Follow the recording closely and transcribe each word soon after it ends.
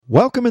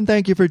Welcome and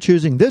thank you for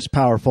choosing this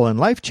powerful and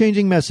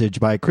life-changing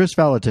message by Chris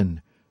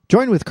Valentin.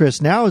 Join with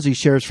Chris now as he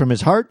shares from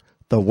his heart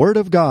the Word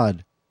of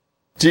God.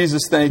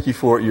 Jesus, thank you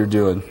for what you're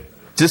doing.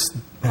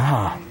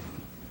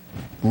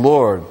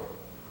 Lord,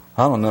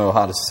 I don't know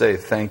how to say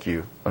thank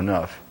you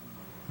enough.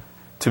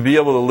 To be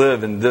able to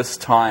live in this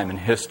time in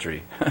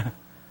history.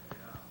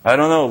 I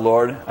don't know,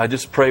 Lord. I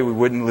just pray we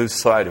wouldn't lose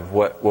sight of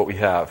what we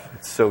have.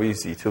 It's so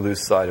easy to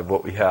lose sight of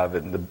what we have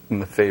in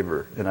the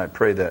favor. And I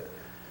pray that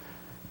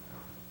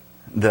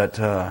like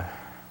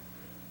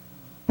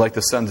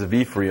the sons of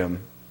Ephraim,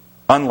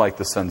 unlike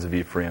the sons of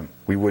Ephraim,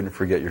 we wouldn't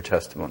forget your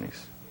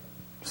testimonies.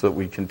 So that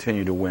we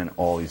continue to win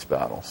all these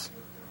battles.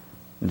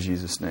 In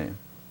Jesus' name,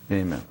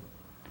 amen.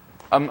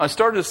 I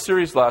started a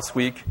series last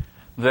week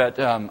that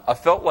I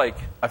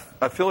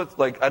feel it's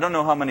like, I don't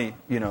know how many,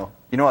 you know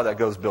how that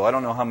goes, Bill. I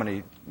don't know how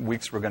many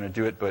weeks we're going to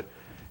do it, but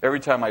every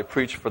time I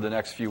preach for the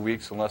next few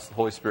weeks, unless the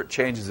Holy Spirit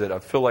changes it, I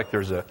feel like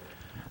there's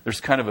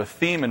kind of a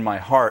theme in my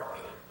heart.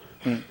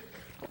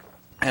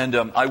 And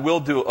I will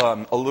do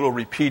a little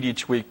repeat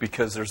each week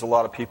because there's a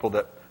lot of people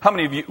that... How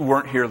many of you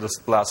weren't here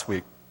this last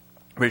week?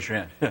 Raise your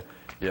hand.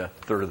 Yeah, a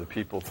third of the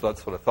people. So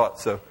that's what I thought.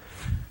 So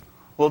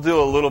we'll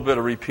do a little bit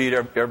of repeat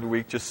every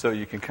week just so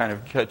you can kind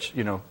of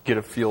get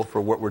a feel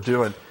for what we're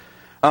doing.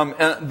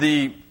 And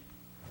the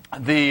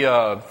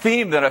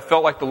theme that I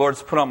felt like the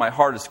Lord's put on my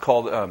heart is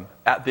called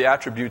the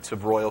attributes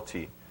of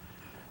royalty.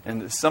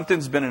 And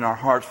something's been in our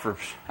hearts for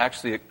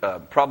actually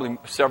probably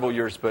several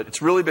years, but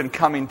it's really been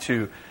coming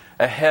to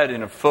a head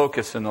and a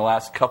focus in the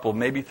last couple,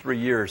 maybe 3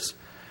 years.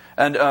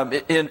 And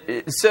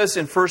it says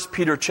in 1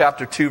 Peter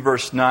chapter 2,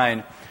 verse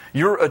 9,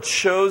 you're a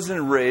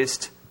chosen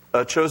race,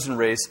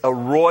 a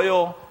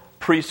royal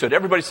priesthood.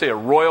 Everybody say a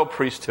royal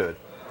priesthood.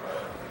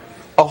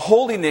 A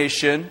holy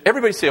nation.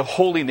 Everybody say a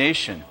holy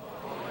nation.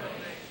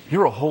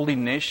 You're a holy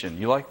nation.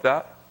 You like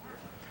that?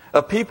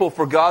 A people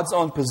for God's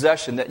own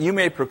possession, that you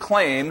may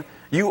proclaim,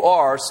 you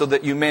are so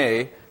that you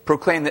may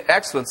proclaim the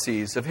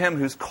excellencies of Him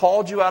who's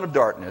called you out of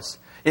darkness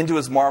into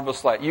His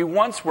marvelous light. You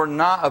once were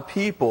not a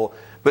people,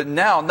 but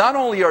now not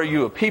only are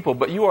you a people,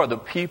 but you are the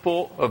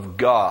people of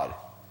God.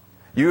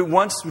 You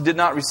once did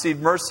not receive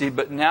mercy,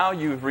 but now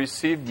you've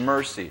received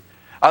mercy.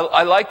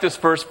 I like this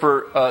verse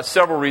for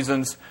several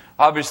reasons.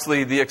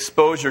 Obviously, the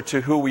exposure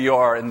to who we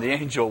are and the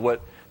angel,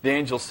 what the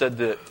angel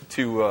said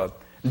to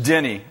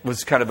Denny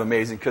was kind of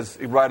amazing because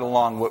right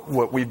along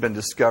what we've been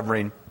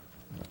discovering,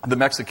 the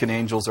Mexican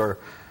angels are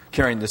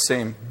carrying the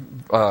same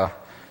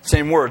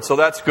word. So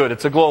that's good.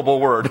 It's a global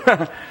word.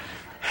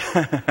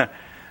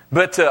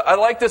 But I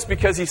like this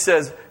because he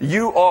says,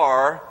 you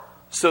are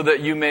so that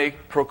you may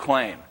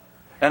proclaim.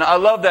 And I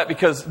love that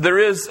because there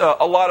is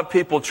a lot of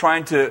people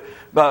trying to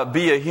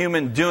be a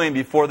human doing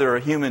before they're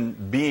a human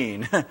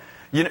being.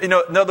 In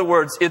other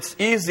words, it's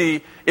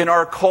easy in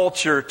our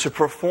culture to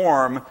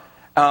perform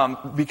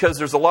because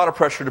there's a lot of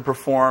pressure to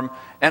perform.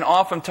 And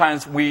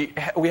oftentimes we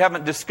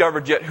haven't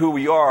discovered yet who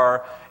we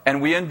are.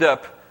 And we end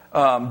up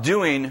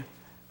doing...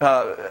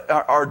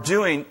 our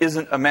doing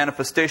isn't a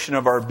manifestation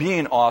of our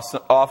being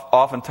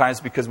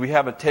oftentimes because we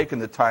haven't taken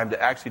the time to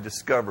actually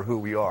discover who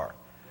we are.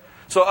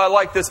 So I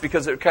like this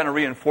because it kind of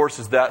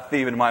reinforces that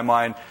theme in my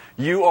mind.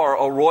 You are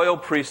a royal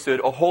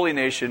priesthood, a holy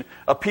nation,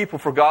 a people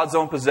for God's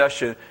own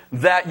possession,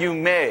 that you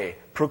may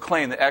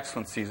proclaim the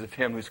excellencies of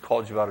Him who's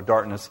called you out of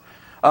darkness.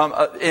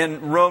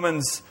 In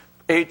Romans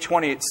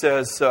 8:20 it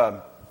says,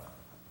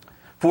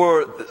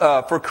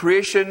 For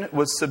creation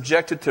was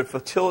subjected to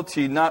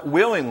fertility not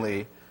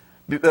willingly,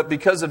 but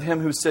because of Him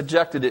who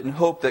subjected it in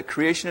hope that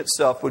creation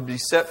itself would be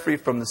set free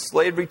from the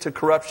slavery to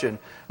corruption.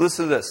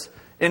 Listen to this.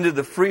 Into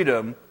the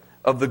freedom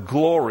of the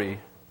glory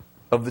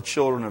of the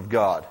children of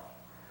God.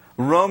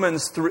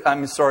 Colossians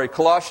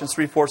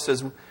 3:4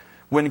 says,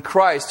 when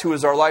Christ, who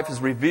is our life,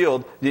 is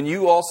revealed, then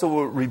you also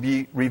will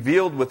be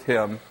revealed with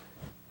Him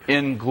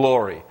in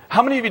glory.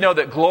 How many of you know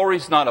that glory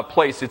is not a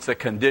place, it's a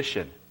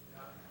condition?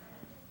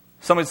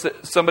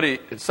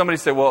 Somebody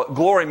say, well,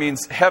 glory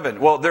means heaven.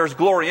 Well, there's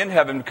glory in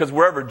heaven because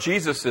wherever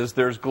Jesus is,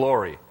 there's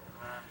glory.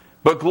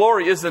 But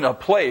glory isn't a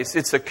place,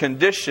 it's a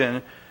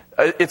condition.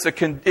 It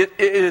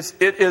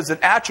is an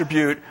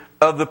attribute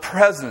of the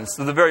presence,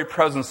 of the very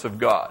presence of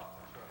God.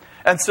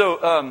 And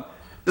so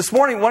this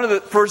morning, one of the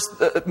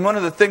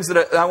things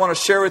that I want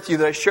to share with you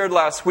that I shared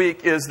last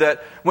week is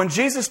that when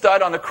Jesus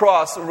died on the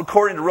cross,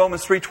 according to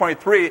Romans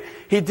 3:23,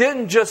 He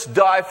didn't just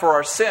die for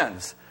our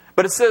sins.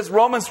 But it says,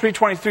 Romans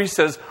 3:23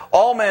 says,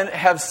 all men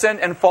have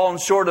sinned and fallen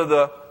short of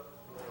the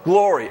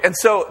glory. And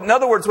so, in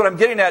other words, what I'm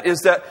getting at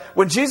is that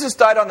when Jesus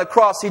died on the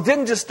cross, He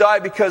didn't just die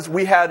because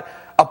we had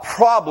a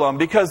problem,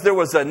 because there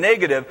was a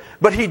negative,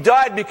 but He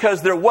died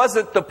because there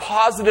wasn't the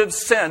positive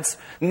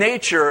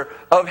nature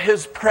of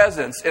His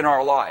presence in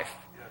our life.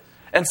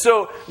 And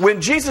so, when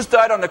Jesus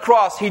died on the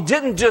cross, He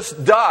didn't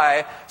just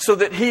die so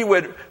that He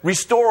would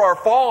restore our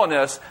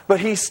fallenness, but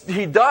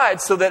He died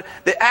so that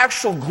the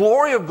actual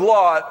glory of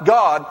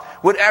God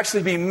would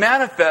actually be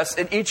manifest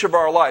in each of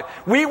our life.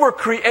 We were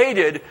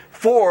created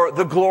for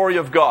the glory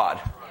of God.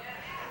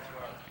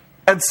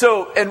 And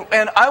so,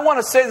 and I want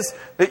to say this,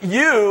 that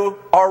you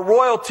are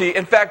royalty.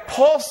 In fact,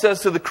 Paul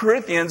says to the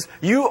Corinthians,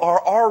 you are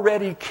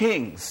already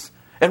kings.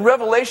 In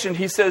Revelation,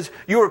 he says,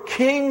 you are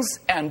kings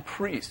and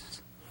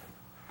priests.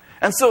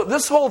 And so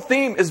this whole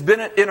theme has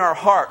been in our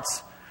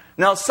hearts.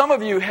 Now, some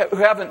of you who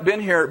haven't been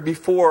here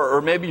before,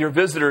 or maybe you're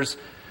visitors,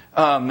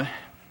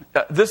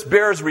 this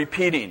bears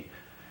repeating.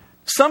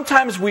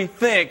 Sometimes we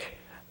think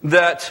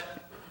that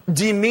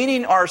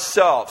demeaning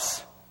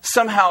ourselves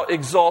somehow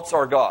exalts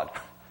our God.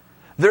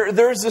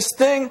 There's this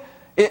thing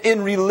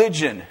in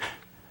religion.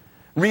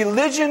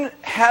 Religion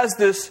has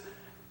this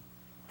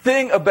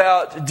thing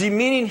about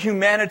demeaning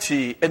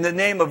humanity in the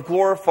name of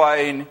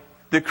glorifying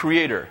the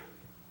Creator.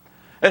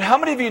 And how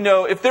many of you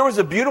know, if there was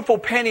a beautiful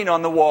painting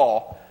on the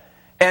wall,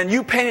 and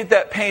you painted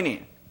that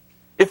painting,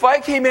 if I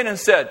came in and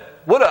said,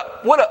 what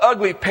a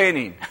ugly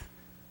painting.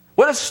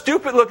 What a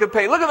stupid looking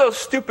painting. Look at those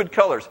stupid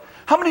colors.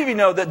 How many of you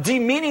know that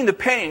demeaning the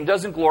painting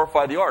doesn't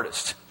glorify the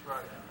artist?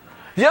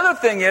 The other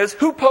thing is,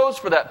 who posed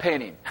for that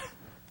painting?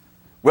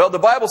 Well, the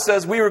Bible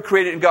says we were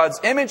created in God's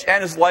image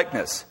and His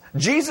likeness.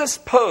 Jesus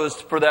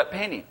posed for that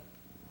painting.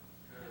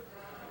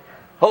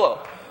 Hello.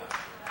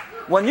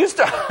 When you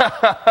start,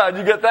 did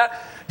you get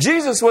that?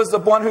 Jesus was the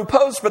one who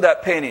posed for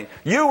that painting.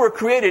 You were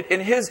created in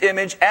His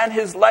image and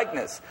His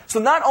likeness. So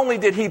not only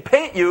did He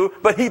paint you,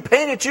 but He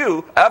painted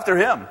you after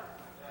Him.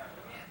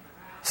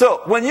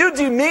 So when you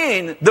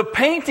demean the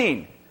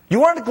painting,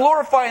 you aren't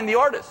glorifying the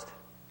artist.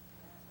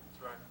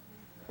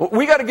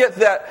 We got to get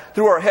that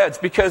through our heads,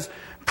 because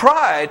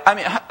pride,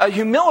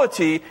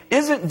 humility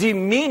isn't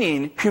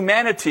demeaning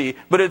humanity,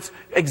 but it's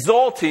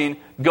exalting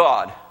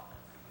God.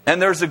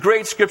 And there's a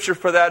great scripture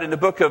for that in the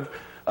book of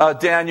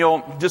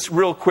Daniel, just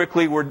real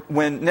quickly,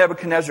 when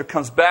Nebuchadnezzar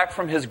comes back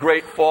from his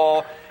great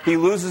fall, he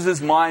loses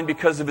his mind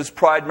because of his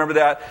pride. Remember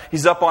that?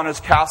 He's up on his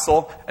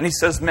castle, and he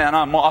says, man,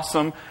 I'm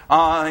awesome.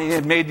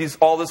 I made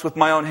all this with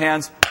my own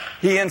hands.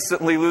 He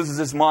instantly loses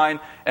his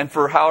mind, and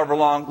for however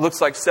long, looks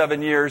like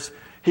 7 years,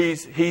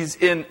 he's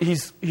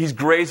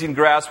grazing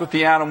grass with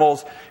the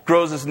animals,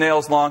 grows his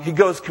nails long. He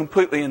goes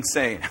completely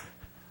insane.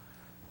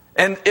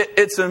 And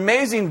it's an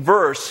amazing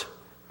verse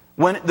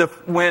when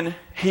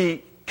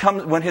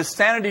his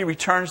sanity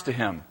returns to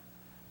him.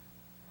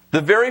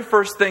 The very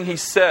first thing he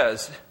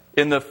says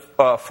in the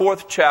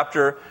 4th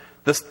chapter,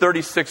 this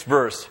 36th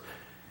verse,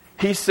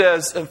 he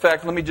says, in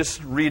fact, let me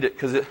just read it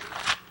because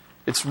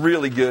it's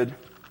really good.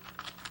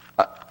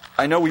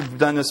 I know we've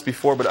done this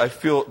before, but I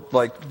feel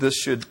like this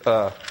should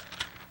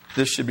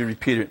be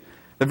repeated.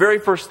 The very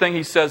first thing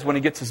he says when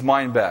he gets his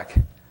mind back.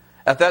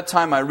 At that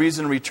time my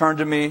reason returned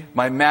to me,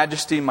 my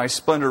majesty, my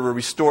splendor were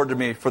restored to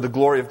me for the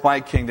glory of my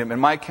kingdom,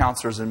 and my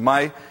counselors and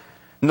my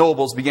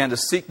nobles began to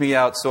seek me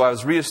out, so I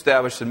was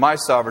reestablished in my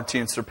sovereignty,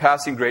 and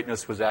surpassing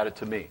greatness was added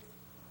to me.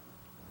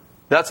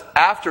 That's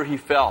after he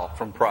fell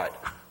from pride.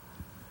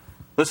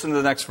 Listen to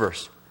the next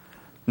verse.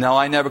 Now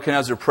I,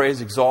 Nebuchadnezzar,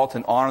 praise, exalt,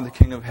 and honor the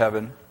King of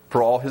heaven,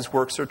 for all His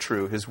works are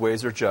true, His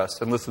ways are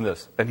just. And listen to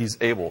this, and He's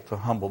able to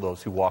humble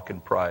those who walk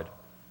in pride.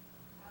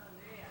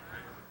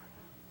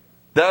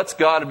 That's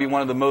got to be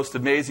one of the most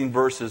amazing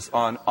verses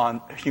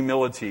on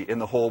humility in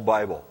the whole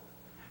Bible.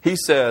 He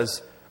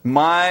says,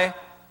 my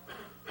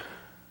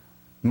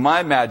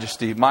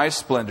majesty, my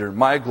splendor,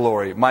 my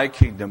glory, my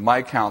kingdom,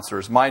 my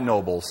counselors, my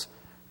nobles,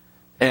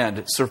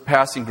 and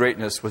surpassing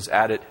greatness was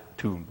added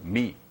to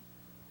me.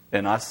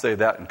 And I say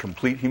that in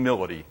complete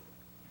humility.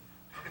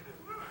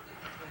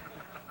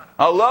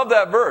 I love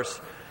that verse,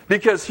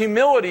 because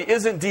humility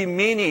isn't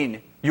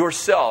demeaning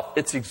yourself,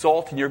 it's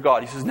exalting your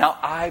God. He says, now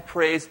I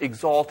praise,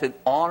 exalt, and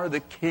honor the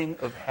King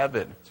of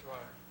heaven.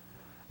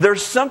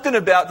 There's something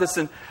about this.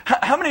 And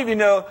how many of you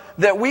know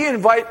that we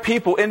invite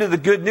people into the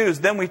good news,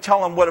 then we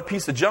tell them what a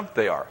piece of junk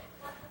they are?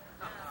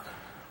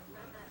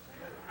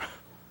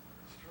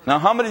 Now,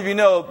 how many of you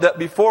know that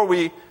before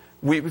we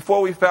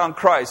found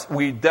Christ,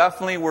 we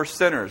definitely were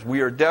sinners.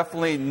 We are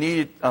definitely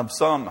needed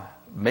some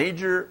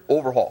major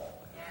overhaul.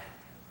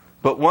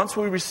 But once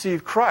we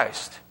received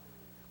Christ,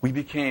 we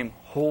became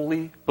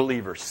holy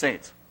believers.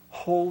 Saints,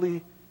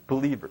 holy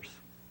believers.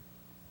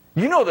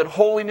 You know that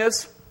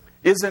holiness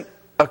isn't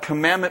a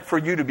commandment for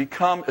you to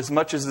become as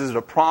much as it is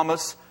a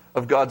promise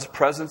of God's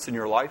presence in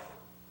your life?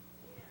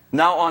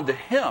 Now on to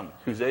Him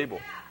who's able.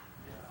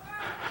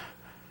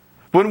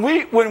 When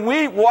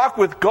we walk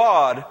with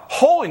God,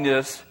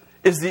 holiness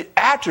is the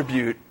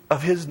attribute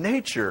of His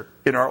nature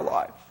in our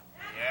lives.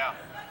 Yeah.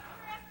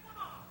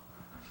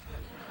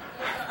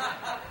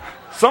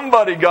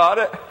 Somebody got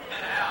it.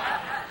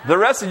 The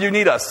rest of you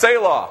need a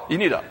Selah. You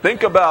need to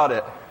think about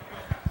it.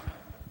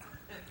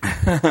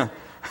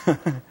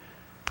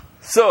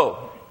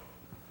 So,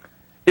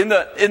 in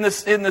the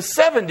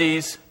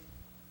 70s,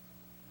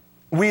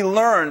 we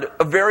learned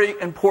a very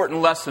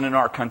important lesson in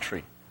our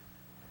country.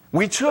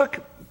 We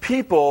took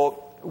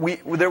people.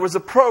 There was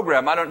a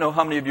program. I don't know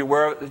how many of you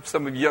were.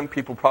 Some of you young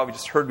people probably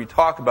just heard me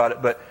talk about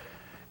it. But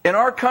in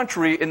our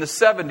country, in the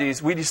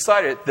 70s, we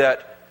decided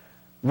that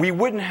we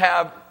wouldn't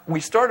have. We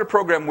started a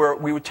program where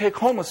we would take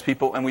homeless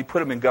people and we put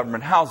them in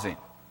government housing.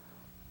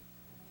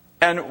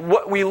 And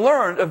what we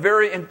learned, a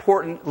very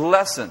important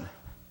lesson.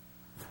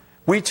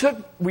 We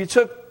took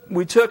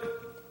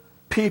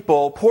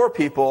people, poor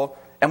people,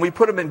 and we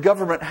put them in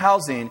government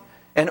housing.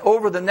 And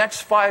over the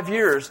next 5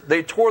 years,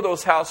 they tore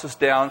those houses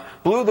down,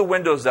 blew the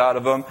windows out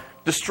of them,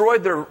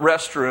 destroyed their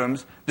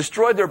restrooms,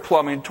 destroyed their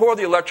plumbing, tore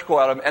the electrical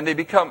out of them, and they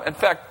become, in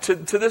fact, to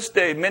this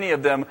day, many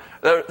of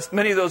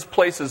those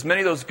places,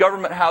 many of those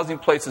government housing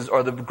places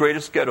are the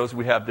greatest ghettos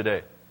we have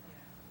today.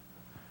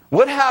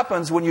 What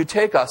happens when you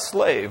take a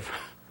slave?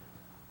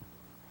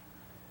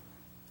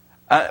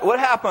 What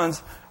happens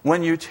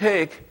when you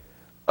take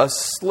a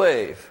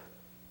slave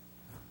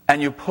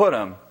and you put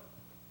him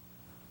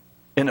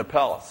in a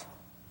palace?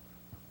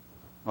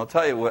 I'll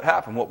tell you what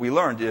happened. What we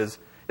learned is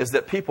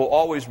that people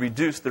always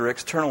reduce their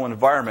external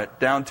environment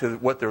down to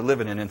what they're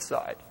living in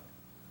inside.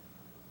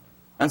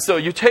 And so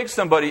you take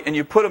somebody and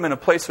you put them in a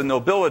place of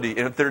nobility,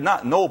 and if they're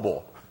not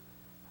noble,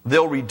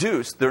 they'll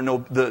reduce their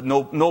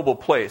noble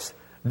place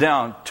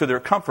down to their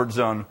comfort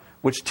zone,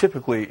 which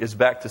typically is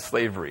back to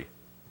slavery.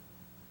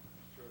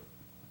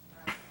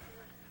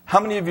 How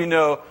many of you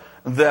know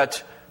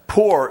that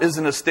poor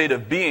isn't a state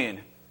of being?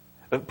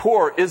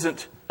 Poor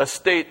isn't a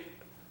state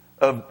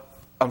of...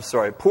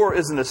 Poor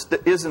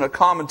isn't a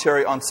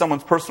commentary on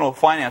someone's personal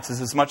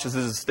finances as much as it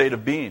is a state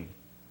of being.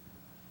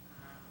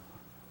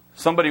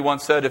 Somebody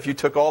once said, if you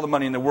took all the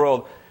money in the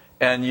world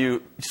and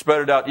you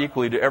spread it out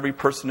equally to every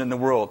person in the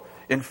world,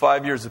 in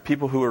 5 years, the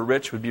people who are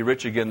rich would be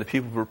rich again, the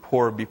people who are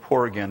poor would be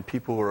poor again,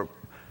 people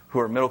who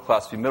are middle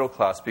class would be middle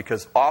class,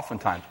 because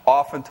oftentimes,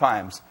 our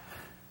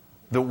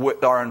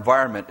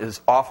environment is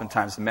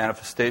oftentimes the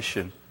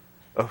manifestation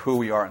of who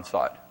we are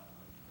inside.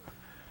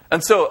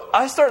 And so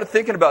I started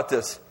thinking about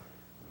this.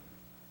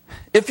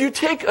 If you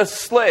take a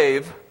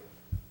slave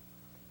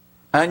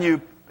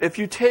and if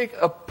you take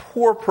a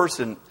poor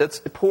person that's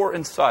poor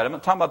inside, I'm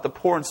not talking about the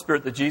poor in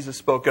spirit that Jesus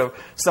spoke of,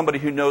 somebody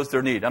who knows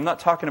their need. I'm not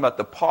talking about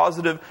the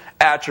positive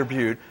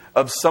attribute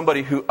of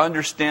somebody who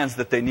understands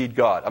that they need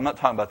God. I'm not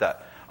talking about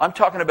that. I'm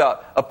talking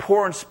about a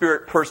poor in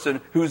spirit person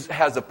who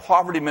has a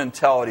poverty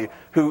mentality,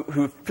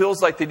 who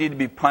feels like they need to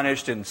be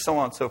punished, and so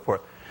on and so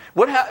forth.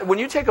 When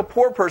you take a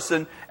poor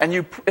person and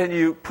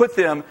you put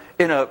them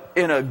in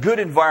a good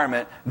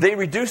environment, they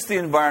reduce the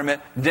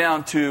environment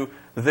down to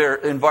their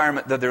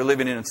environment that they're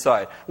living in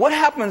inside. What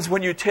happens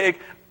when you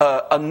take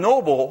a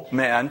noble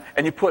man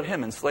and you put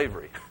him in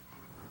slavery?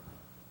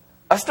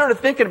 I started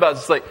thinking about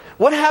this. Like,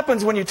 what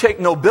happens when you take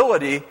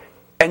nobility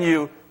and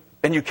you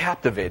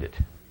captivate it?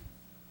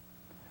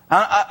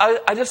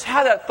 I just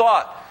had that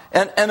thought,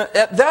 and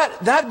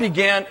that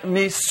began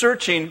me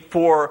searching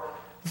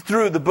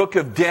through the book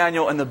of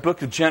Daniel and the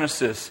book of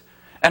Genesis.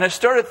 And I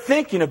started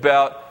thinking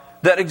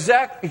about that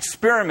exact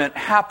experiment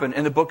happened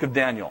in the book of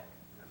Daniel.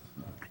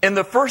 In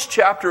the first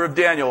chapter of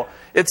Daniel,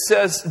 it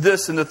says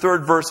this in the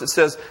 3rd verse. It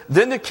says,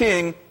 Then the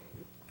king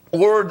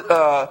ordered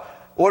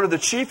the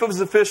chief of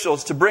his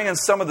officials to bring in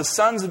some of the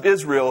sons of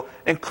Israel,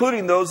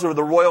 including those of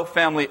the royal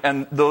family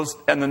and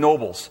the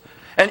nobles.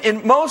 And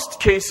in most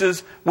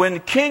cases,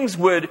 when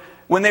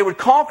they would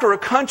conquer a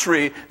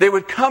country, they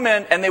would come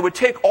in and they would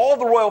take all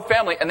the royal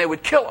family and they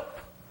would kill them.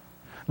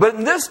 But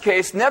in this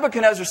case,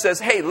 Nebuchadnezzar says,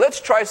 hey,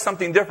 let's try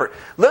something different.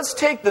 Let's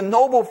take the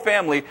noble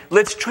family,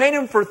 let's train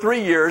them for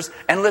 3 years,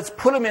 and let's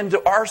put them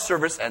into our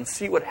service and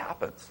see what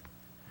happens.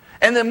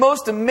 And the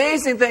most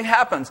amazing thing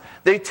happens.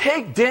 They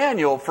take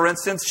Daniel, for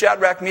instance,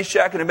 Shadrach,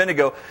 Meshach, and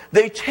Abednego.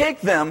 They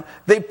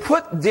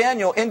put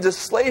Daniel into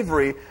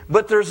slavery,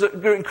 but there's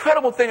an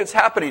incredible thing that's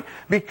happening.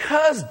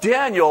 Because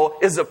Daniel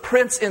is a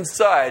prince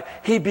inside,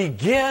 he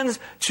begins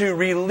to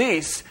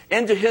release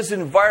into his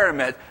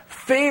environment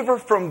favor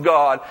from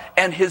God,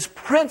 and his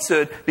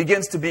princehood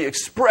begins to be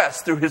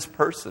expressed through his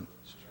person.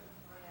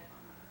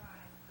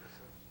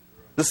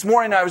 This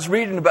morning I was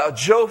reading about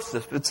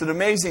Joseph. It's an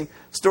amazing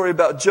story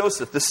about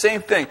Joseph. The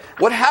same thing.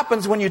 What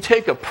happens when you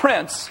take a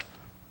prince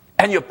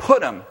and you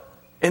put him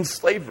in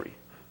slavery?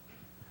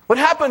 What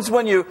happens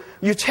when you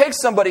take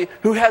somebody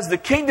who has the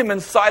kingdom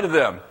inside of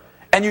them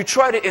and you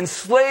try to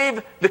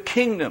enslave the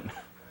kingdom?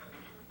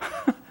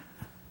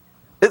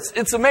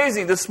 It's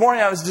amazing. This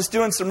morning I was just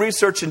doing some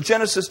research in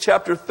Genesis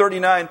chapter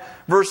 39,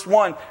 verse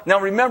 1.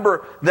 Now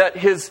remember that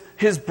his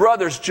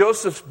brothers,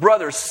 Joseph's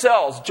brothers,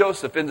 sells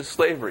Joseph into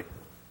slavery.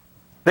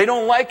 They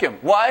don't like him.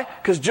 Why?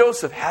 Because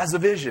Joseph has a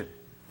vision.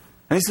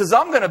 And he says,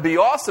 I'm going to be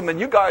awesome and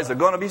you guys are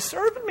going to be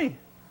serving me.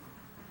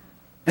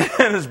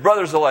 And his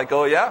brothers are like,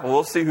 oh yeah? Well,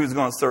 we'll see who's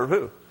going to serve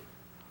who.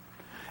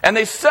 And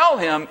they sell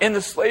him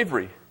into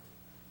slavery.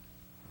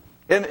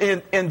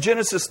 In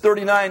Genesis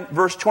 39,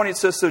 verse 20, it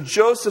says, so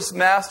Joseph's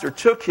master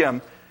took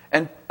him,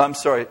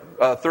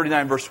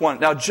 39, verse 1.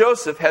 Now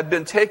Joseph had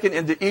been taken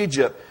into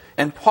Egypt,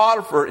 and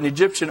Potiphar, an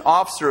Egyptian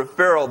officer of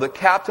Pharaoh, the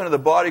captain of the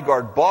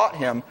bodyguard, bought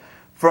him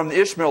from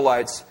the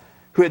Ishmaelites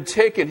who had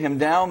taken him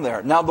down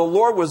there. Now the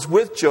Lord was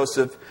with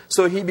Joseph,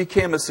 so he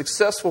became a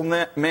successful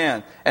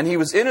man. And he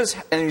was in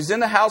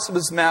the house of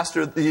his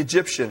master, the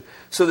Egyptian.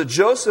 So that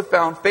Joseph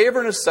found favor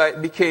in his sight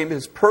and became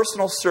his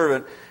personal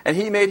servant. And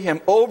he made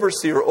him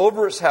overseer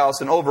over his house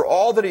and over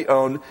all that he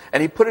owned.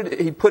 And he put it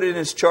in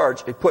his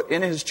charge.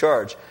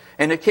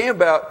 And it came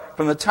about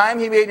from the time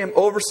he made him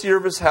overseer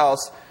of his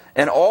house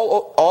and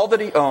all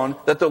that he owned,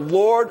 that the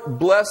Lord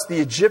blessed the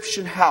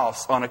Egyptian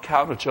house on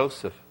account of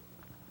Joseph.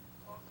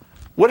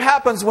 What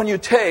happens when you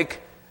take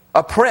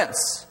a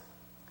prince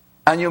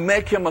and you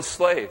make him a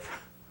slave?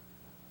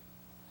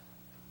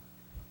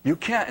 You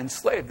can't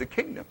enslave the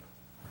kingdom.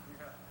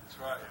 That's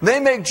right. They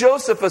make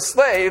Joseph a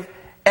slave,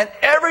 and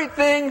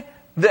everything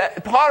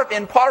that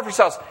in Potiphar's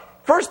house,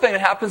 first thing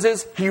that happens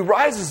is he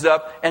rises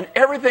up, and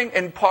everything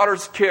in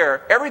Potiphar's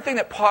care, everything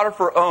that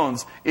Potiphar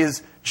owns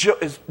is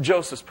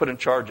Joseph's put in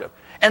charge of.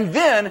 And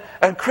then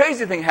a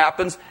crazy thing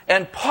happens,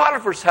 and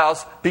Potiphar's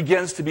house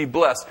begins to be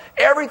blessed.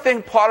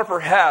 Everything Potiphar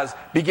has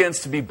begins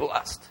to be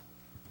blessed.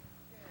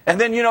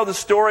 And then you know the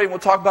story, and we'll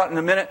talk about it in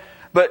a minute.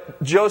 But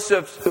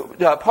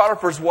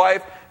Potiphar's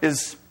wife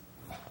is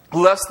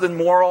less than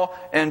moral,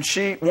 and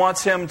she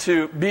wants him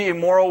to be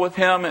immoral with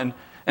him,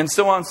 and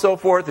so on and so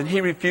forth, and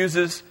he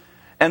refuses.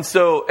 And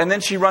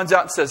then she runs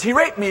out and says, "He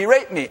raped me, he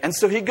raped me." And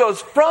so he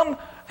goes from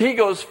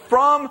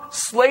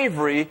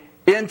slavery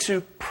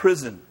into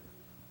prison.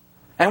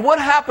 And what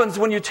happens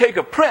when you take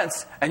a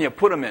prince and you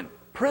put him in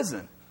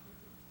prison?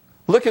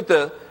 Look at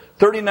the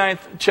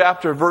 39th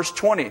chapter, verse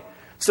 20.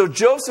 So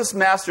Joseph's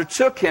master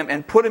took him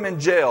and put him in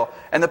jail,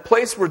 and the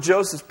place where and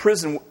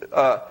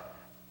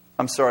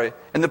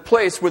the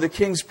place where the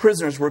king's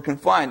prisoners were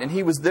confined, and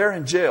he was there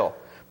in jail.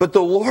 But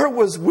the Lord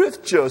was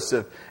with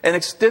Joseph and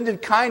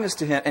extended kindness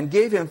to him and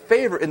gave him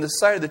favor in the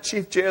sight of the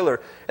chief jailer.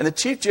 And the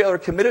chief jailer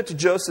committed to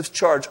Joseph's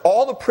charge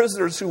all the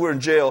prisoners who were in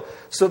jail,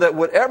 so that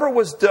whatever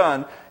was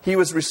done, he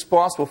was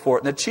responsible for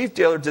it. And the chief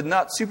jailer did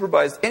not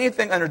supervise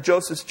anything under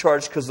Joseph's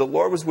charge, because the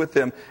Lord was with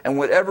him, and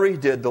whatever he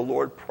did, the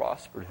Lord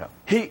prospered him.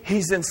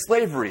 He's in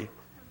slavery,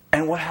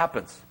 and what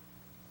happens?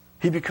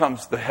 He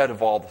becomes the head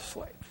of all the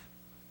slaves.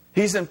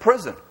 He's in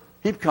prison.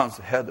 He becomes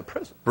the head of the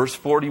prison. Verse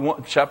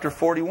 41, chapter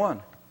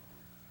 41.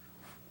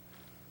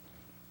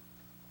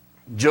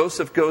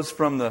 Joseph goes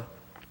from the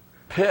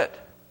pit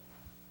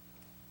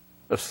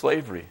of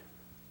slavery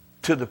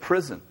to the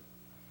prison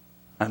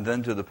and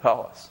then to the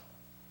palace.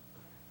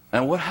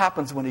 And what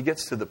happens when he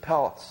gets to the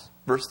palace?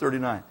 Verse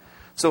 39.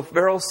 So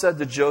Pharaoh said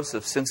to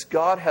Joseph, "Since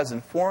God has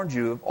informed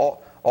you of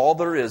all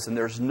there is, and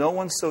there's no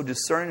one so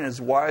discerning and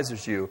as wise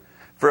as you,"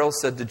 Pharaoh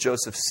said to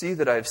Joseph, "See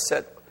that I have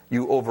set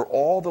you over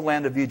all the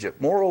land of Egypt."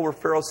 Moreover,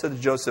 Pharaoh said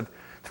to Joseph,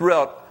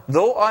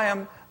 Though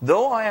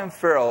I am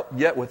Pharaoh,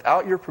 yet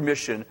without your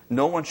permission,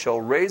 no one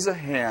shall raise a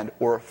hand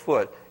or a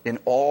foot in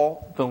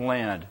all the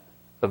land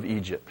of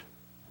Egypt.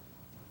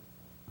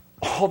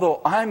 Although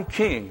I'm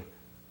king,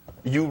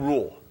 you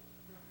rule.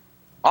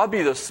 I'll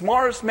be the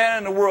smartest man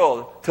in the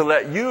world to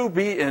let you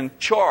be in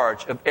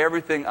charge of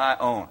everything I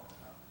own.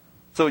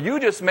 So you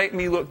just make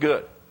me look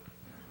good.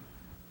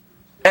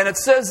 And it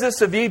says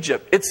this of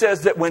Egypt. It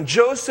says that when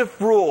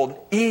Joseph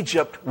ruled,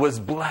 Egypt was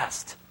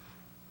blessed.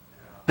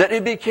 That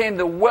it became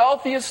the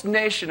wealthiest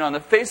nation on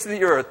the face of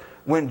the earth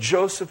when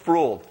Joseph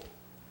ruled.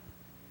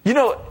 You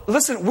know,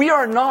 listen, we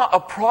are not a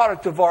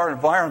product of our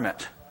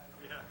environment.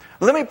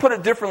 Let me put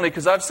it differently,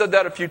 because I've said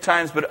that a few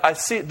times, but I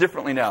see it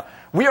differently now.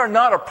 We are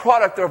not a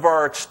product of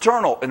our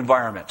external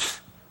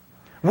environment.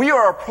 We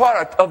are a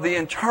product of the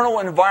internal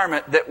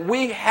environment that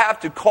we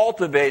have to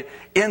cultivate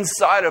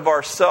inside of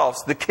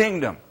ourselves, the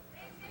kingdom.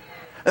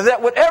 And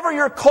that whatever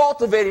you're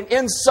cultivating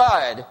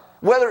inside,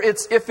 whether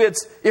if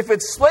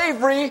it's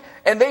slavery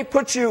and they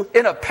put you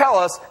in a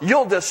palace,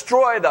 you'll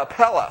destroy the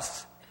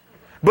palace.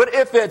 But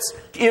if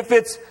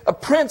it's a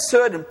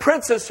princehood and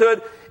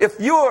princesshood, if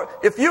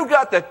you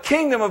got the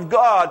kingdom of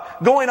God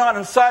going on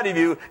inside of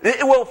you,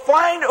 it will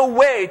find a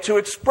way to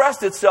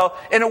express itself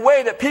in a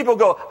way that people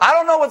go, "I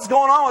don't know what's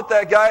going on with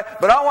that guy,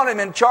 but I want him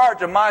in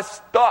charge of my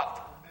stuff."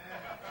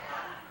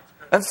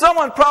 And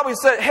someone probably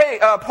said, "Hey,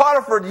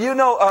 Potiphar, do you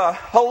know,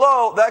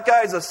 hello, that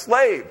guy's a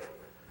slave."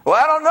 Well,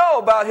 I don't know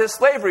about his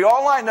slavery.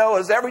 All I know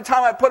is every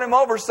time I put him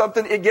over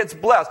something, it gets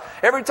blessed.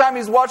 Every time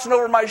he's watching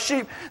over my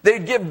sheep, they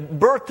give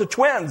birth to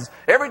twins.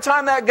 Every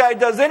time that guy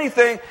does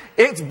anything,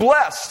 it's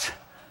blessed.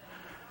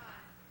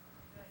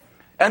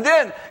 And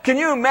then, can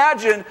you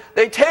imagine,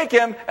 they take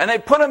him and they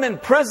put him in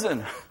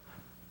prison.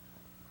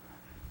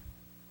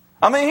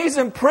 I mean, he's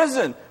in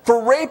prison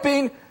for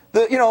raping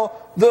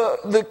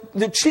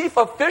the chief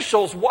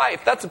official's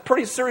wife. That's a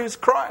pretty serious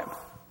crime.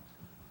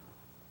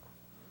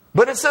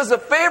 But it says the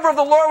favor of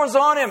the Lord was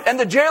on him. And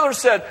the jailer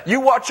said,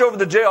 "You watch over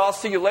the jail, I'll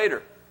see you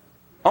later.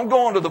 I'm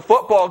going to the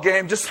football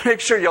game, just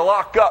make sure you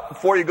lock up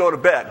before you go to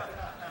bed."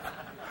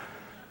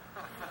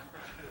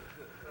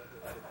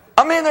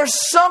 I mean,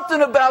 there's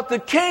something about the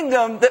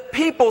kingdom that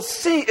people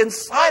see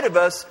inside of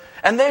us,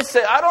 and they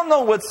say, "I don't know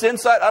what's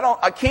inside. I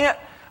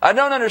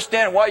don't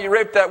understand why you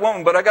raped that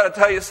woman, but I got to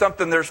tell you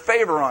something, there's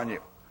favor on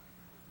you."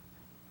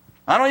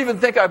 I don't even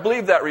think I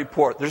believe that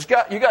report. You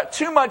got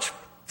too much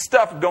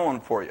stuff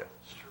going for you.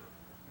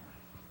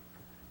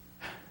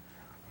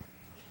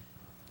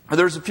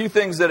 There's a few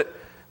things that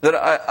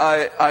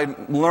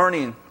I'm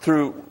learning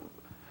through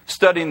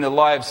studying the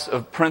lives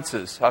of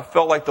princes. I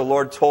felt like the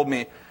Lord told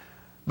me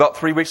about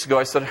 3 weeks ago,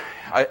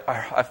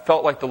 I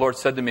felt like the Lord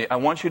said to me, I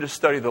want you to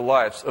study the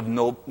lives of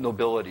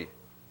nobility.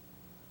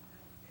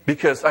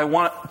 Because I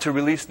want to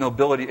release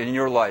nobility in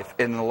your life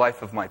and in the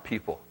life of my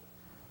people.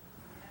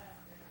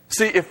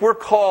 See, if we're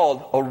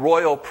called a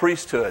royal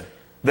priesthood,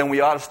 then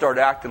we ought to start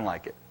acting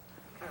like it.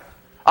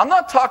 I'm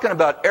not talking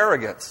about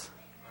arrogance.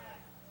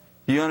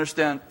 You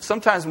understand?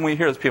 Sometimes when we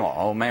hear this, people,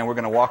 oh man, we're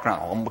going to walk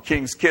around, oh, I'm a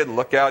king's kid,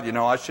 look out,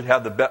 I should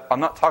have the best. I'm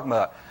not talking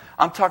about that.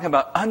 I'm talking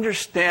about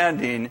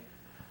understanding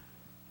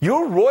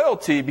your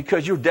royalty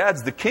because your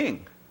dad's the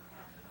king.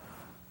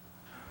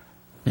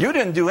 You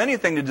didn't do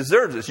anything to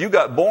deserve this. You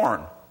got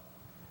born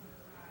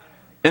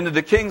into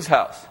the king's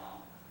house.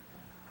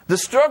 The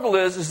struggle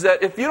is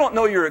that if you don't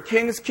know you're a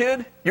king's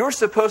kid, you're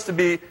supposed to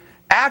be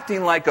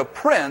acting like a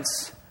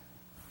prince,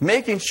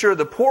 making sure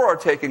the poor are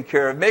taken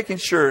care of, making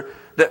sure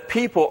that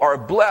people are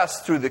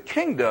blessed through the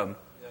kingdom.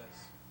 Yes.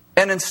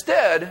 And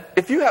instead,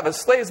 if you have a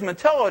slave's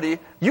mentality,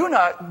 you're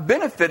not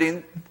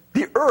benefiting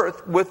the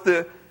earth with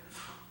the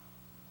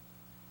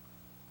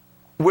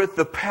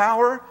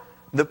power,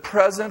 the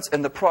presence,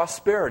 and the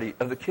prosperity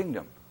of the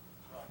kingdom.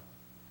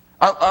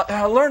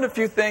 I learned a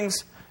few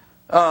things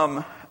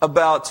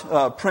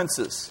about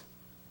princes.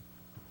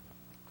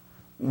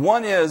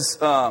 One is,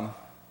 let's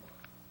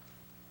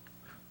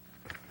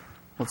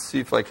see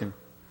if I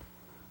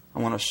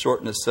want to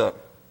shorten this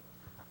up.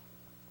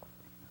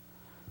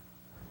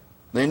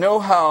 They know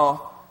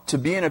how to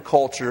be in a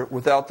culture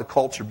without the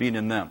culture being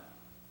in them.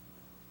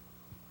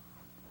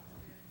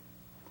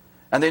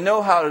 And they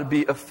know how to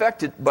be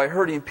affected by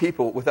hurting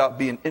people without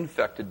being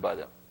infected by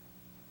them.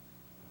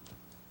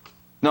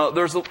 Now,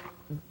 do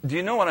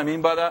you know what I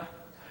mean by that?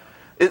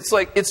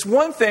 It's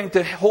one thing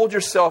to hold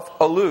yourself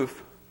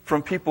aloof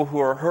from people who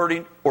are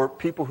hurting or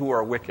people who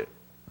are wicked.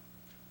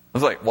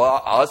 It's like,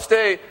 well,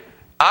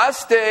 I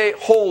stay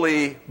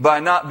holy by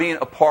not being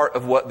a part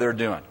of what they're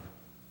doing.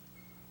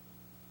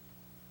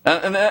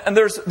 And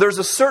there's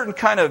a certain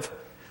kind of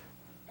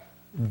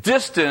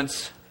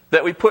distance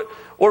that we put,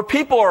 or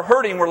people are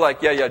hurting, we're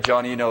like, yeah,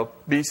 Johnny,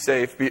 be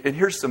safe, and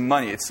here's some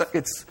money.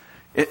 I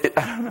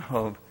don't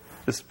know,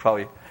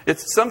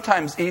 it's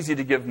sometimes easy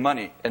to give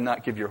money and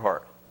not give your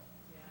heart.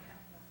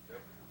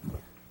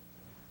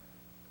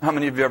 How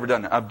many of you have ever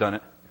done it? I've done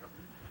it.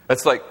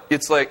 It's like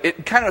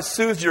it kind of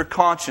soothes your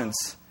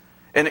conscience,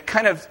 and it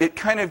kind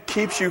of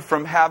keeps you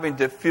from having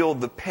to feel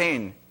the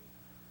pain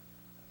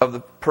of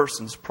the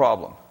person's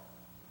problem.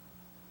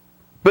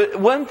 But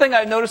one thing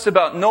I noticed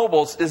about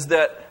nobles is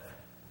that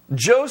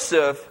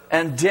Joseph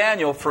and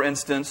Daniel, for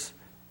instance,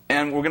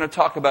 and we're going to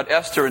talk about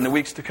Esther in the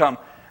weeks to come,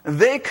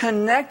 they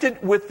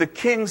connected with the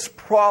king's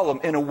problem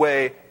in a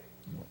way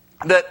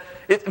that,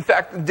 in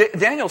fact,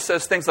 Daniel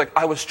says things like,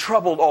 I was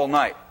troubled all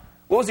night.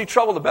 What was he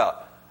troubled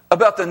about?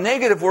 About the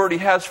negative word he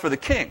has for the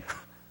king,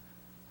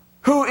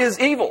 who is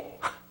evil.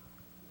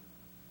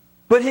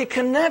 But he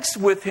connects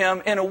with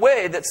him in a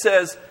way that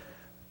says,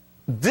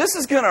 this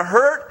is going to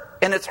hurt,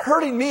 and it's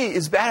hurting me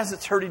as bad as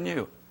it's hurting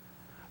you.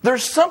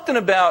 There's something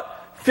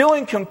about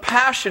feeling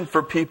compassion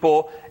for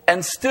people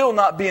and still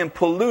not being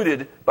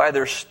polluted by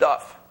their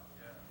stuff.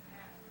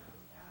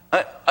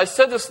 I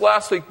said this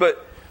last week,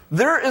 but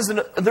there is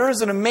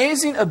an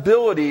amazing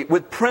ability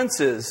with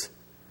princes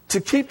to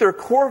keep their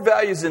core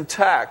values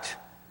intact,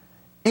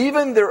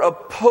 even their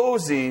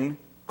opposing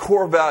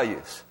core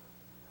values.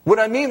 What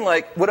I mean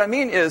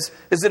is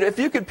that if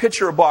you could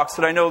picture a box,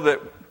 and I know that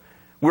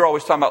we're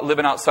always talking about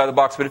living outside the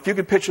box, but if you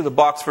could picture the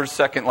box for a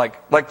second,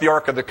 like the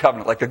Ark of the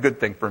Covenant, like a good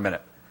thing for a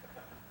minute.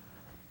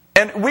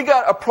 And we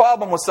got a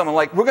problem with someone,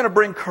 like we're going to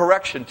bring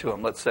correction to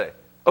them, let's say.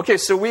 Okay,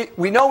 so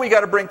we know we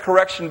got to bring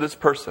correction to this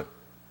person.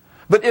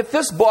 But if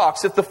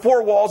the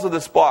four walls of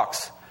this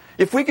box,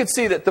 if we could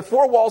see that the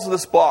four walls of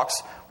this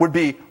box would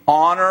be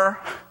honor,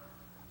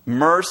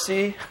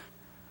 mercy,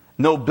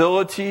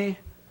 nobility,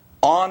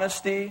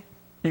 honesty,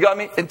 you got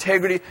me?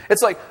 Integrity.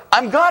 It's like,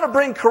 I'm going to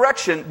bring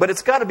correction, but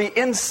it's got to be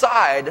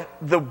inside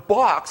the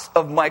box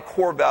of my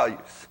core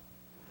values.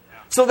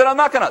 So that I'm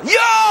not going to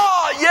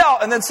yell,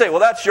 and then say, well,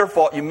 that's your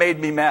fault. You made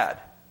me mad.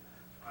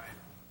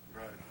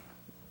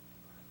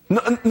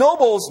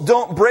 Nobles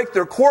don't break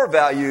their core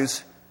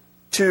values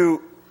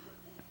to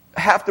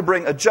have to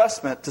bring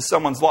adjustment to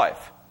someone's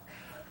life.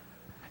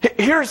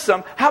 Here's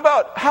some. How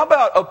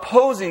about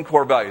opposing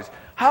core values?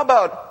 How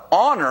about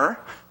honor?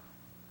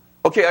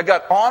 Okay, I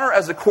got honor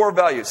as a core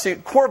value. See,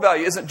 core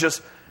value isn't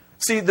just...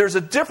 See, there's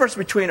a difference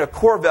between a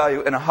core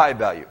value and a high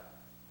value.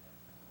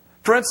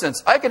 For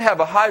instance, I can have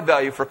a high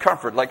value for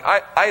comfort. Like,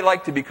 I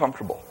like to be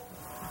comfortable.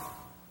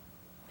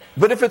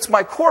 But if it's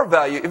my core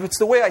value, if it's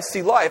the way I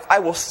see life, I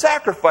will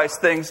sacrifice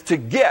things to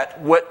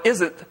get what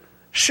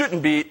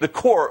shouldn't be the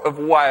core of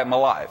why I'm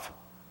alive.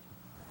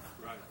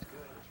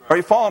 Are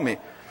you following me?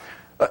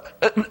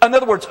 In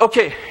other words,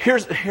 okay, here,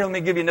 let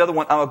me give you another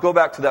one. I'll go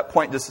back to that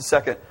point in just a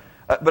second.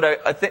 But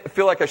I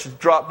feel like I should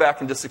drop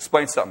back and just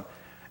explain something.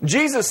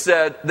 Jesus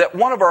said that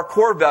one of our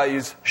core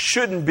values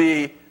shouldn't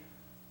be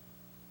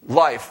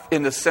life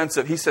in the sense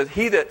of, he said,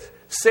 he that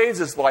saves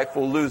his life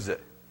will lose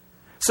it.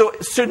 So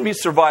it shouldn't be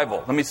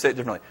survival. Let me say it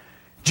differently.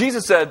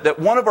 Jesus said that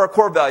one of our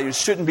core values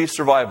shouldn't be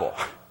survival.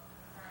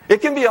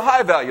 It can be a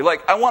high value.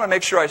 Like, I want to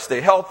make sure I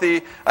stay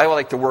healthy. I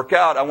like to work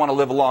out. I want to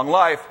live a long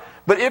life.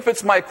 But if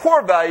it's my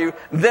core value,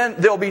 then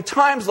there'll be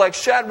times like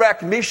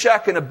Shadrach,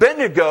 Meshach, and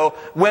Abednego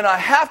when I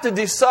have to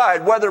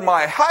decide whether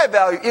my high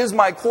value is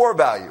my core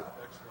value.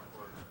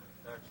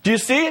 Do you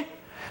see?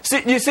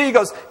 You see, he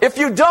goes, if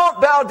you don't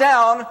bow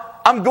down,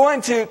 I'm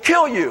going to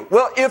kill you.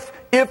 Well,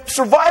 if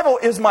survival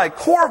is my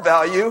core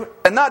value,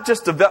 and not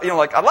just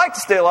like I'd like to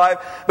stay alive,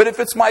 but if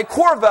it's my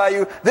core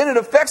value, then it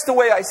affects the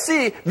way I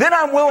see, then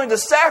I'm willing to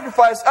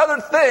sacrifice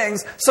other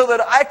things so that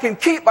I can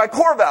keep my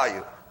core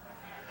value.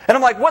 And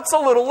I'm like, what's a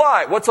little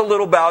lie? What's a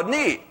little bowed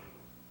knee?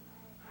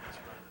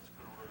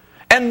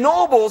 And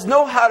nobles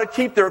know how to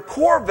keep their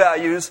core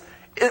values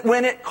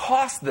when it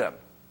costs them.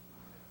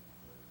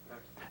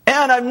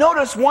 And I've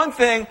noticed one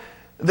thing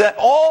that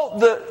all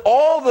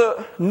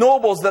the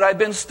nobles that I've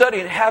been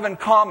studying have in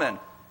common.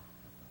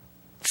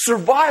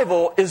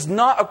 Survival is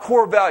not a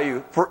core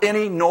value for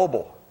any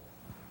noble.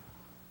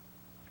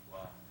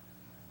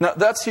 Now,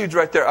 that's huge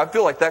right there. I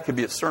feel like that could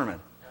be a sermon.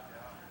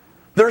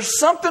 There's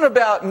something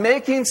about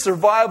making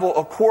survival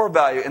a core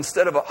value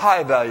instead of a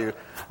high value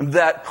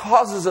that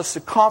causes us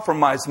to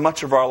compromise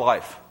much of our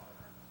life.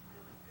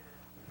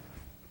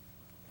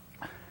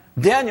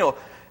 Daniel,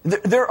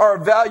 there are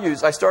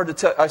values. I started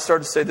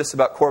to say this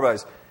about core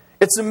values.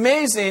 It's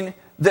amazing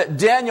that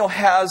Daniel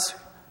has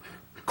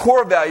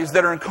core values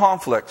that are in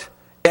conflict,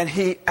 and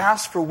he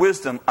asks for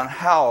wisdom on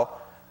how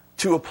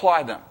to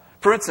apply them.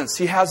 For instance,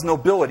 he has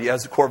nobility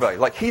as a core value.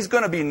 Like, he's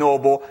going to be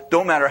noble,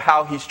 don't matter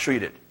how he's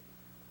treated.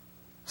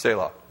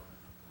 Selah.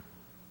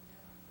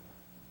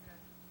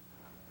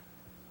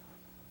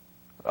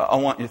 I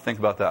want you to think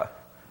about that.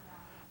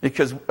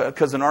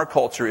 Because in our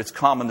culture, it's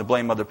common to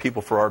blame other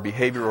people for our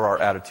behavior or our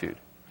attitude.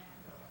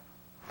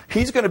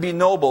 He's going to be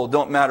noble,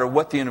 don't matter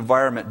what the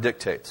environment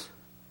dictates.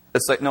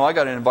 It's like, no, I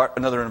got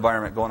another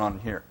environment going on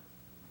here.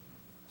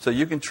 So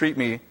you can treat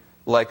me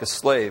like a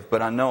slave,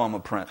 but I know I'm a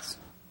prince.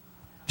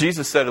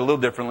 Jesus said it a little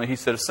differently. He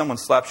said, if someone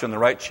slaps you on the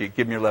right cheek,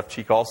 give me your left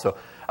cheek also.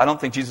 I don't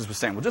think Jesus was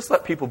saying, well, just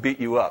let people beat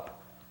you up.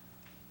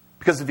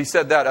 Because if he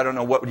said that, I don't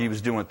know what he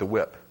was doing with the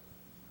whip.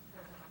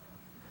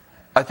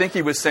 I think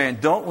he was saying,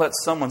 don't let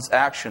someone's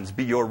actions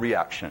be your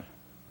reaction.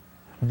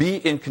 Be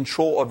in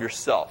control of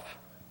yourself.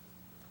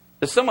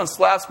 If someone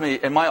slaps me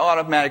and my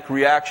automatic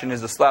reaction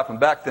is to slap him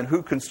back, then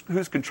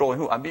who's controlling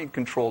who? I'm being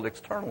controlled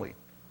externally,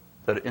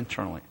 not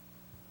internally.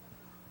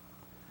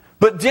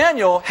 But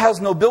Daniel has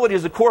nobility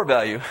as a core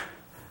value,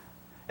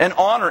 and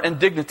honor and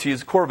dignity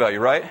as a core value,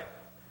 right?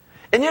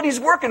 And yet he's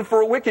working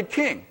for a wicked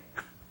king.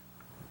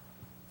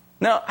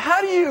 Now,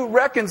 how do you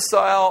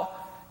reconcile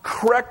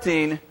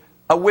correcting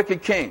a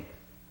wicked king?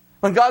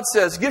 When God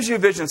gives you a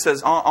vision,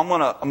 says, I'm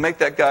going to make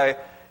that guy,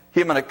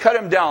 I'm going to cut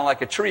him down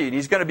like a tree, and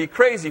he's going to be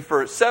crazy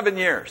for 7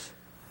 years.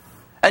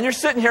 And you're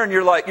sitting here and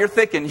you're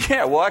thinking,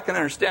 yeah, well, I can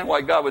understand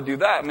why God would do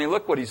that. I mean,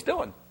 look what he's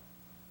doing.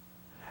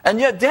 And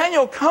yet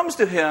Daniel comes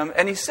to him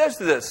and he says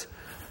to this,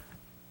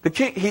 the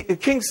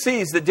king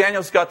sees that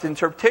Daniel's got the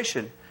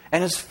interpretation,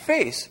 and his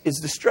face is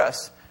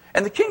distressed.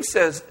 And the king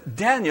says,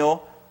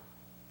 Daniel,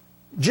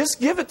 just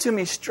give it to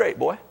me straight,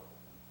 boy.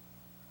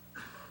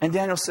 And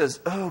Daniel says,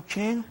 oh,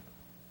 king,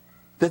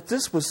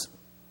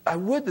 I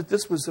would that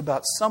this was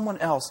about someone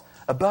else,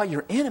 about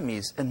your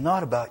enemies, and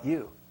not about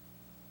you.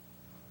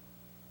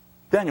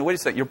 Daniel, wait a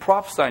second, you're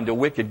prophesying to a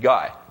wicked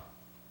guy.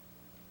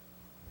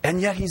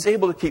 And yet he's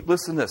able to keep,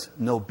 listen to this,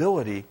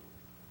 nobility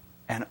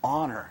and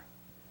honor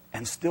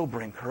and still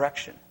bring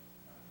correction.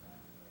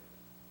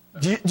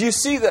 Do you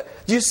see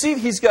that? Do you see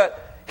he's got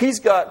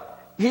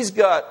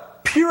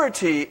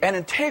purity and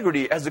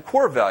integrity as a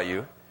core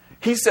value?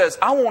 He says,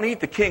 I won't eat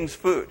the king's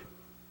food.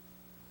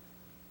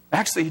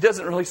 Actually, he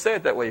doesn't really say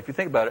it that way if you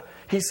think about it.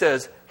 He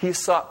says he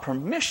sought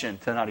permission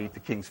to not eat the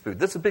king's food.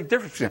 That's a big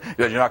difference.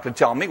 You're not going to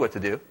tell me what to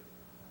do.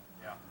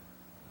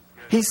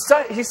 He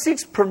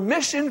seeks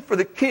permission from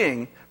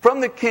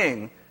the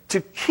king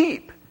to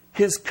keep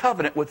his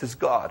covenant with his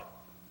God.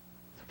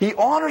 He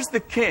honors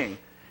the king.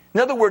 In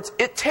other words,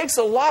 it takes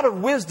a lot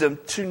of wisdom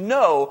to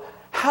know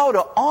how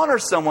to honor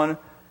someone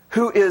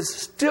who is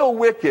still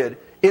wicked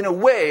in a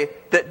way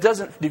that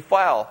doesn't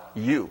defile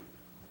you.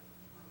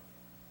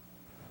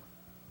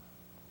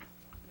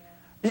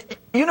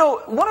 You know,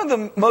 one of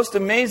the most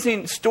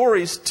amazing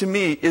stories to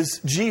me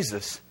is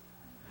Jesus.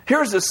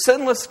 Here's a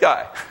sinless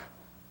guy.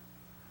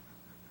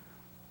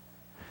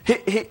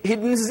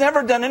 He's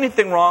never done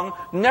anything wrong,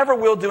 never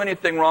will do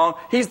anything wrong.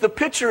 He's the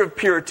picture of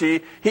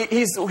purity.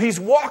 He's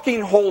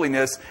walking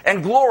holiness,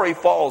 and glory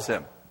follows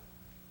him.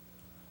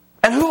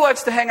 And who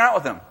likes to hang out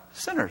with him?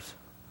 Sinners.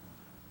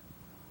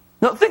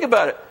 Now think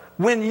about it.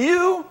 When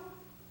you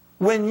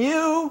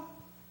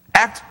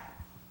act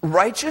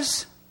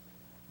righteous,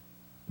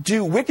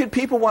 Do wicked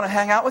people want to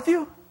hang out with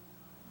you?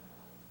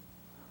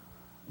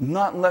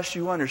 Not unless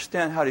you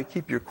understand how to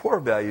keep your core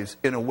values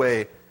in a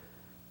way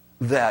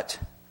that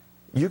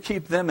you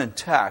keep them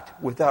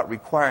intact without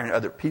requiring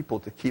other people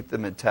to keep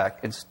them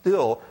intact and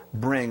still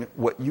bring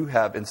what you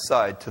have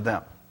inside to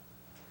them.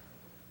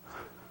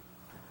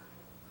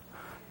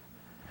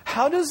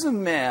 How does a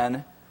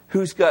man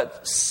who's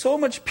got so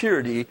much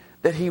purity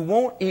that he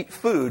won't eat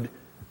food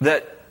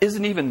that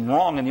isn't even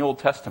wrong in the Old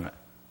Testament,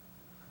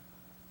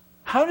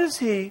 how does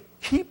he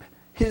keep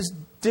his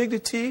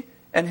dignity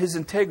and his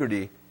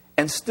integrity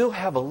and still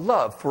have a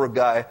love for a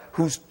guy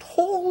who's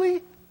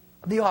totally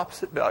the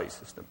opposite value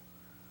system?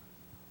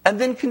 And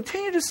then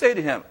continue to say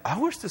to him, I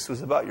wish this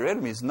was about your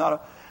enemies,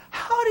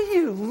 how do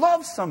you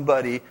love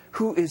somebody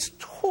who is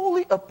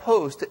totally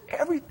opposed to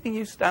everything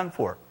you stand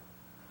for?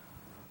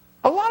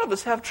 A lot of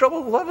us have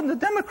trouble loving the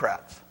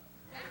Democrats.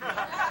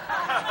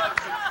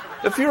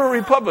 If you're a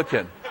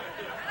Republican.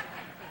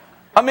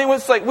 I mean,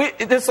 it's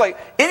like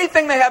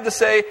anything they have to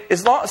say,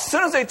 as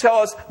soon as they tell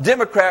us,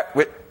 Democrat,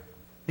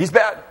 he's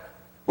bad.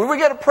 When we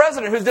get a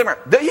president who's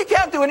Democrat, he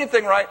can't do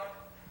anything right.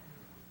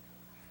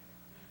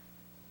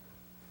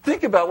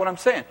 Think about what I'm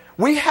saying.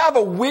 We have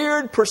a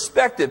weird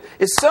perspective.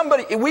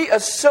 We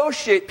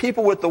associate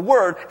people with the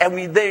Word,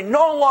 and they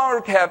no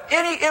longer have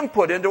any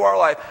input into our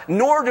life,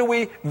 nor do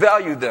we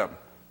value them.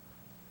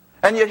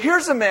 And yet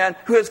here's a man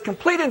who has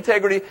complete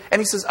integrity, and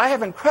he says, I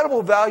have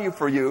incredible value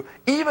for you,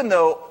 even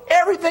though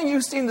everything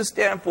you seem to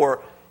stand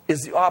for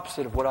is the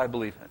opposite of what I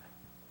believe in.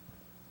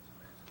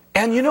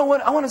 And you know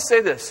what? I want to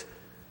say this.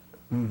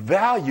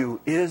 Value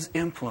is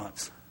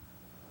influence.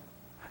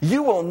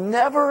 You will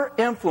never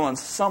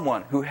influence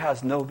someone who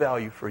has no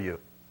value for you.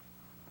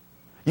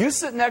 You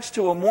sit next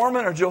to a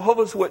Mormon or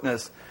Jehovah's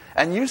Witness,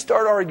 and you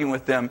start arguing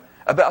with them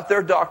about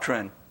their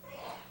doctrine.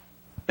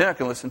 They're not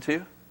going to listen to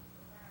you.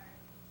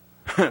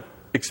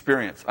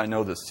 Experience. I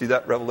know this. See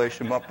that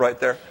revelation up right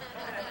there?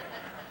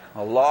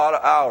 A lot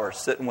of hours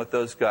sitting with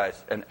those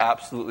guys and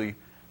absolutely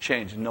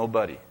change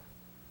nobody.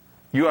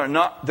 You are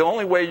not. The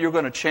only way you're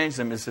going to change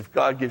them is if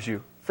God gives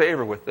you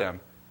favor with them,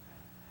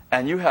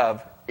 and you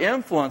have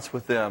influence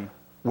with them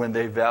when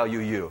they value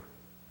you.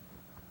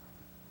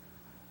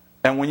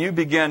 And when you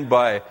begin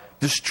by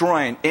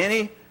destroying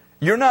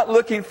you're not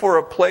looking for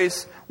a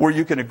place where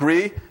you can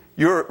agree.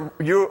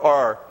 You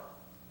are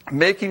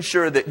making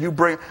sure that you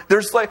bring.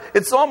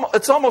 It's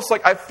almost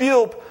like I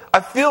feel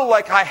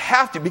like I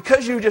have to,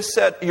 because you just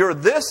said you're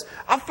this.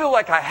 I feel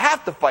like I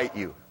have to fight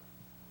you,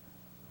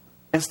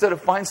 instead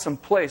of find some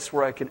place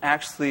where I can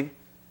actually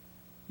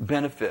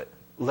benefit.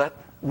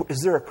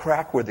 Is there a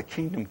crack where the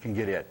kingdom can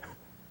get in?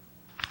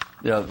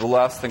 Yeah, the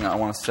last thing I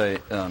want to say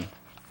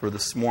for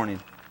this morning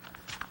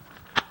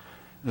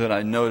that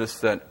I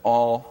noticed that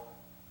all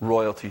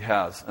royalty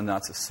has, and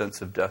that's a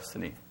sense of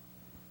destiny.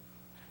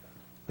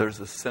 There's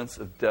a sense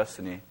of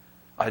destiny.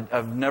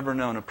 I've never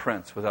known a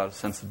prince without a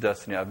sense of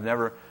destiny. I've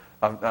never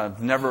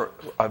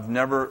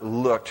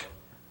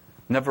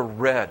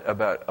read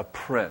about a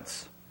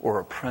prince or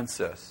a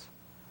princess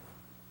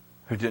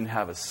who didn't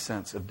have a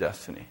sense of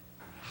destiny.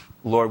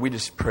 Lord, we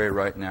just pray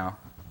right now.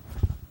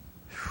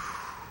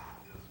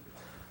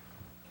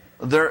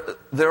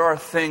 There are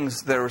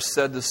things that were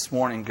said this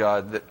morning,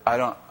 God, that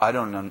I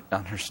don't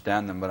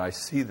understand them, but I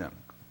see them,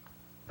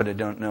 but I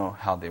don't know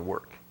how they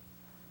work.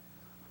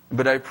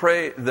 But I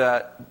pray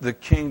that the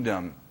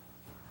kingdom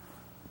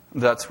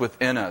that's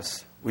within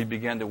us, we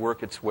begin to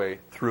work its way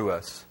through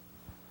us.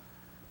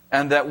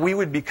 And that we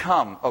would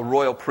become a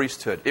royal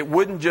priesthood. It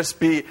wouldn't just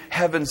be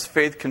heaven's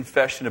faith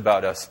confession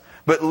about us,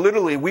 but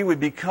literally we would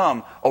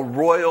become a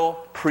royal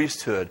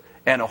priesthood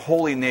and a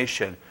holy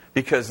nation,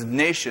 because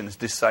nations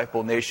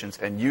disciple nations,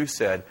 and you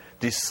said,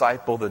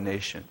 disciple the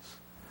nations.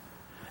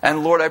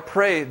 And Lord, I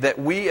pray that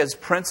we as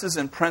princes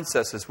and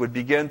princesses would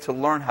begin to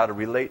learn how to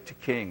relate to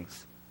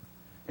kings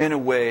in a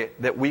way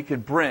that we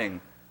could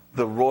bring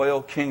the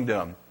royal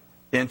kingdom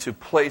into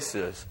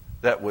places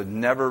that would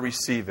never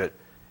receive it.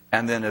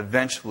 And then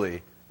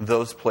eventually,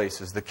 those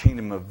places, the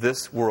kingdom of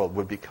this world,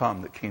 would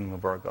become the kingdom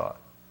of our God.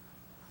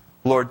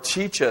 Lord,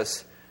 teach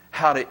us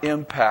how to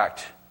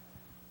impact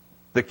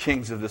the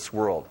kings of this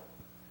world.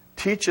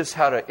 Teach us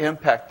how to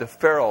impact the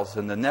Pharaohs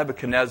and the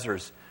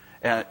Nebuchadnezzars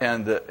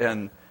and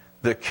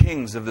the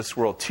kings of this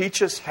world.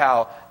 Teach us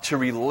how to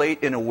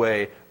relate in a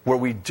way where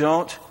we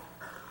don't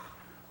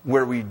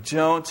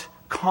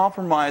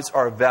compromise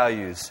our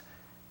values,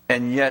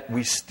 and yet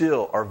we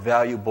still are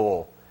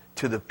valuable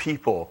to the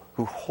people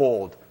who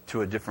hold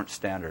to a different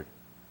standard.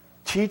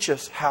 Teach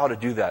us how to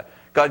do that.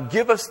 God,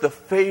 give us the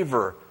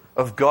favor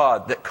of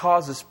God that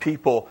causes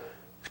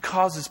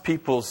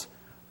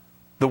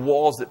the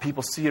walls that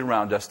people see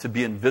around us to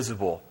be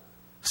invisible,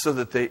 so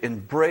that they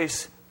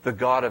embrace the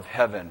God of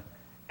heaven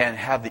and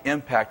have the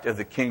impact of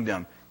the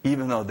kingdom,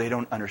 even though they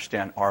don't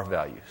understand our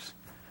values.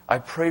 I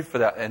pray for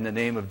that in the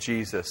name of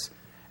Jesus.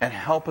 And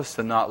help us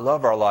to not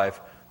love our life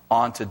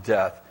onto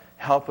death.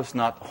 Help us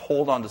not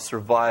hold on to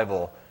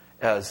survival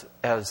as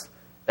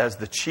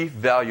the chief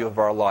value of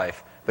our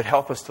life, but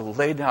help us to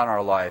lay down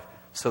our life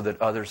so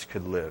that others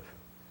could live.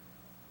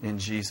 In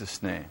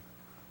Jesus' name,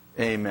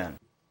 amen.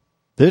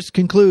 This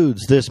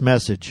concludes this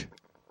message.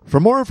 For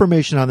more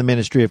information on the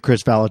ministry of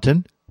Kris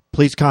Vallotton,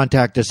 please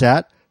contact us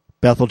at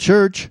Bethel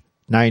Church,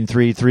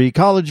 933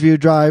 College View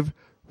Drive,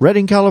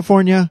 Redding,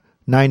 California,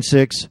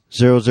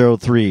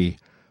 96003.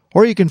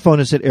 Or you can phone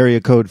us at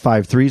area code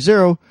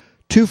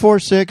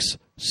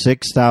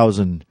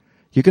 530-246-6000.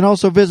 You can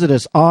also visit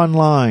us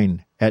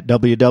online at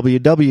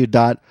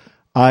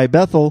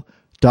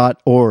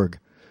www.ibethel.org.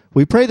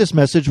 We pray this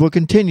message will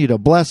continue to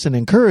bless and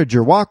encourage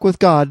your walk with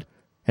God,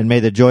 and may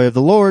the joy of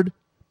the Lord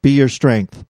be your strength.